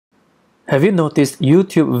Have you noticed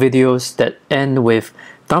YouTube videos that end with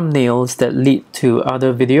thumbnails that lead to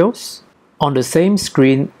other videos? On the same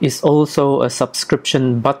screen is also a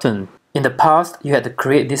subscription button. In the past, you had to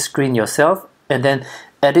create this screen yourself and then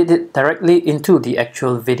edit it directly into the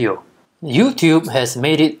actual video. YouTube has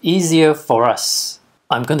made it easier for us.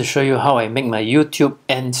 I'm going to show you how I make my YouTube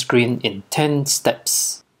end screen in 10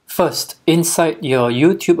 steps. First, inside your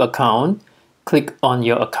YouTube account, click on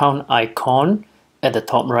your account icon at the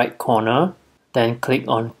top right corner, then click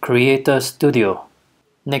on Creator Studio.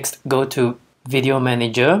 Next, go to Video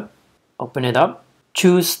Manager, open it up,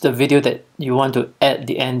 choose the video that you want to add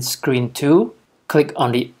the end screen to, click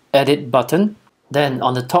on the Edit button, then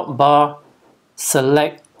on the top bar,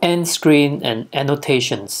 select End Screen and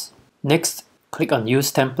Annotations. Next, click on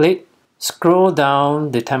Use Template, scroll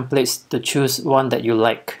down the templates to choose one that you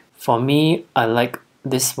like. For me, I like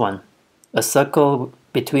this one, a circle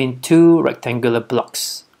between two rectangular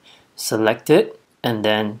blocks. Select it and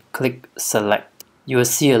then click Select. You will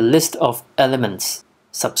see a list of elements: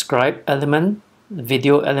 subscribe element,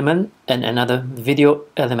 video element, and another video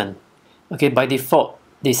element. Okay, by default,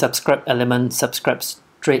 the subscribe element subscribes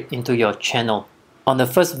straight into your channel. On the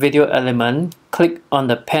first video element, click on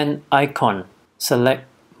the pen icon, select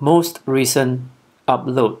most recent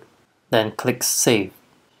upload, then click Save.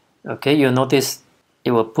 Okay, you'll notice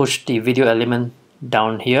it will push the video element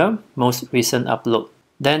down here, most recent upload.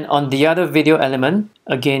 Then on the other video element,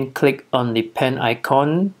 again click on the pen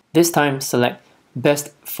icon. This time select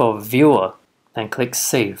Best for Viewer, then click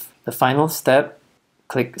Save. The final step,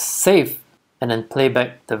 click Save and then play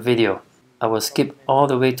back the video. I will skip all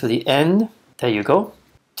the way to the end. There you go.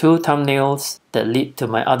 2 thumbnails that lead to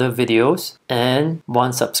my other videos and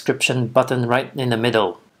 1 subscription button right in the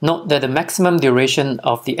middle. Note that the maximum duration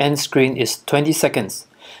of the end screen is 20 seconds.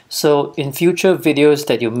 So in future videos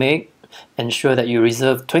that you make, ensure that you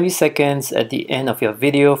reserve 20 seconds at the end of your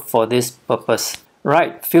video for this purpose.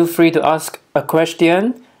 Right, feel free to ask a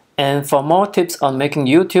question, and for more tips on making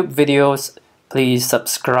YouTube videos, please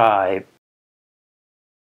subscribe.